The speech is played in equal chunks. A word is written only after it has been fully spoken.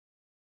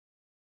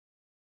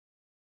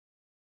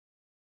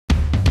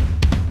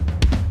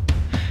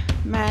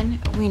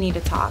Men, we need to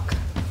talk.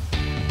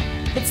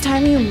 It's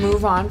time you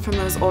move on from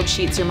those old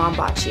sheets your mom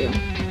bought you.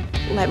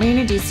 Let me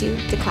introduce you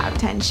to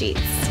cloudten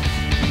sheets.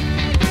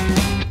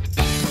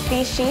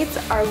 These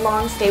sheets are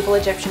long, stable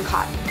Egyptian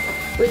cotton,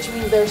 which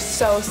means they're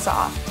so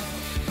soft.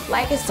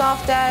 Like as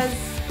soft as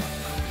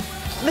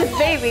this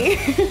baby.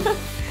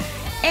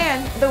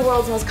 And the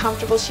world's most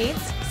comfortable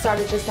sheets start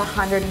at just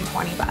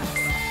 120 bucks.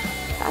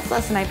 That's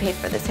less than I paid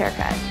for this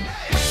haircut.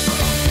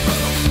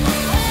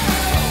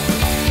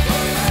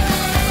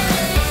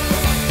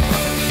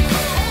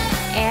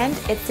 And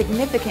it's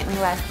significantly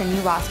less than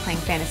you lost playing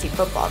fantasy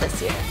football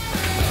this year.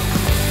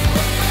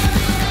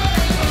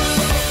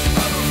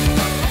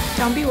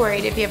 Don't be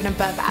worried if you have an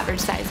above average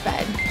size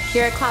bed.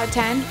 Here at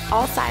cloudten,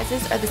 all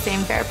sizes are the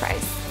same fair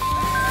price.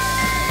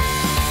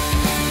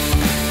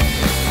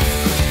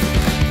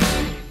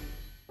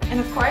 And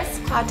of course,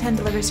 cloudten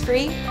delivers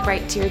free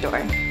right to your door.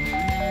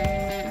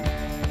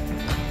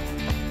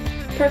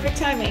 Perfect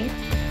timing.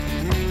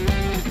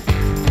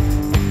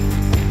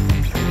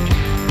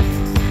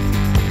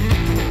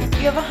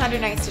 You have 100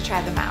 nights to try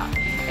them out.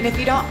 And if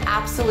you don't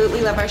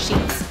absolutely love our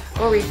sheets,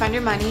 we'll refund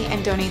your money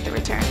and donate the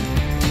return.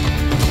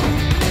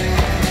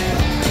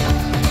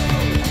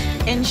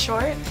 In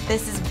short,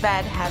 this is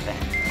bed heaven.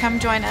 Come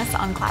join us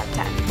on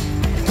cloudten.